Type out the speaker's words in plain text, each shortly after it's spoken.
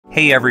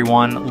Hey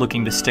everyone,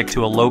 looking to stick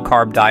to a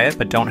low-carb diet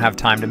but don't have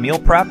time to meal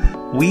prep?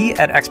 We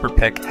at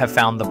ExpertPick have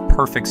found the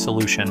perfect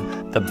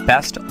solution, the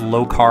best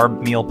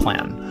low-carb meal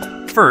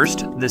plan.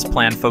 First, this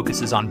plan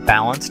focuses on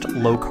balanced,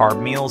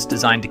 low-carb meals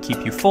designed to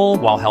keep you full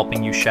while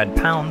helping you shed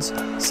pounds.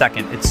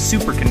 Second, it's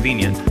super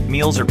convenient.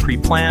 Meals are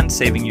pre-planned,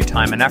 saving you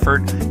time and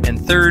effort. And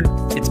third,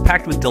 it's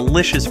packed with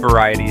delicious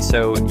variety,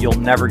 so you'll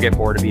never get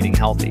bored of eating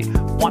healthy.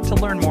 Want to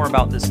learn more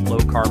about this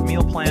low-carb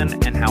meal plan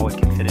and how it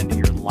can fit into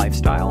your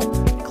lifestyle?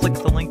 Click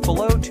the link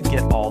below to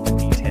get all the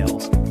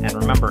details. And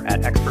remember,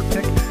 at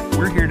ExpertPick,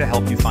 we're here to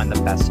help you find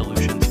the best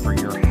solutions for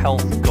your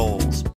health goals.